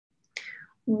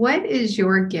What is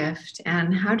your gift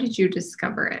and how did you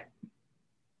discover it?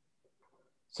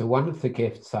 So one of the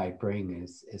gifts I bring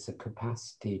is a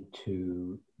capacity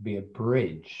to be a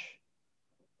bridge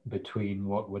between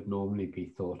what would normally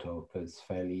be thought of as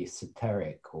fairly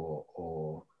esoteric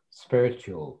or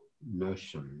spiritual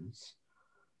notions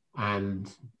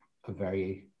and a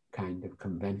very kind of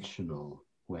conventional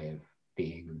way of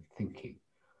being and thinking.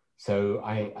 So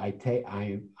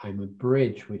I'm a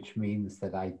bridge, which means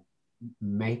that I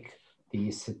make the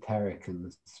esoteric and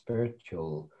the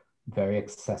spiritual very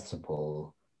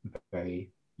accessible,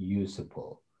 very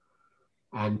usable.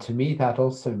 And to me, that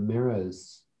also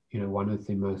mirrors, one of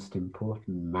the most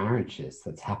important marriages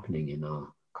that's happening in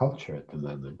our culture at the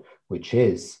moment, which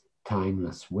is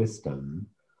timeless wisdom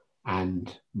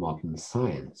and modern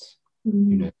science. You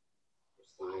Mm. know,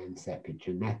 science,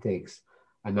 epigenetics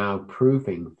are now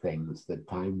proving things that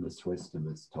timeless wisdom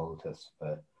has told us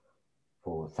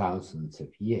for thousands of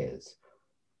years,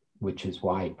 which is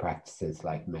why practices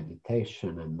like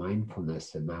meditation and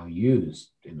mindfulness are now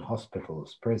used in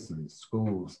hospitals, prisons,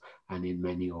 schools, and in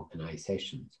many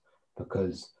organizations,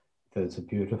 because there's a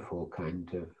beautiful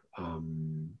kind of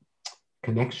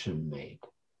connection made.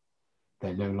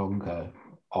 They're no longer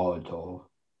odd or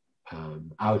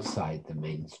outside the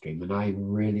mainstream. And I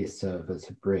really serve as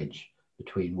a bridge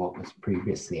between what was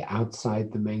previously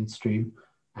outside the mainstream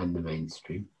and the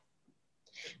mainstream.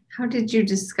 How did you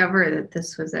discover that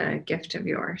this was a gift of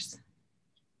yours?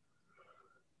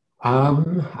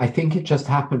 I think it just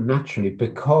happened naturally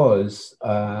because,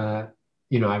 I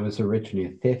was originally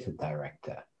a theatre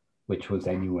director, which was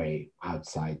anyway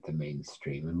outside the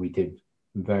mainstream, and we did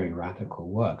very radical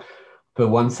work. But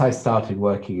once I started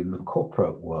working in the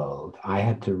corporate world, I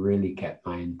had to really get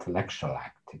my intellectual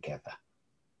act together.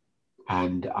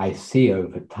 And I see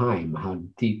over time how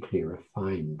deeply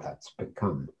refined that's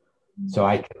become. So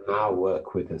I can now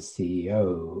work with a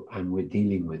CEO and we're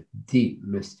dealing with deep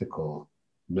mystical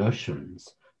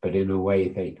notions, but in a way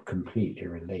they completely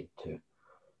relate to.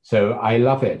 So I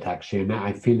love it actually, and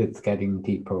I feel it's getting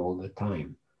deeper all the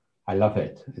time. I love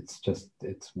it.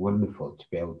 It's wonderful to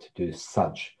be able to do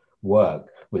such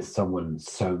work with someone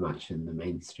so much in the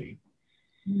mainstream.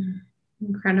 Yeah,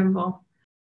 incredible.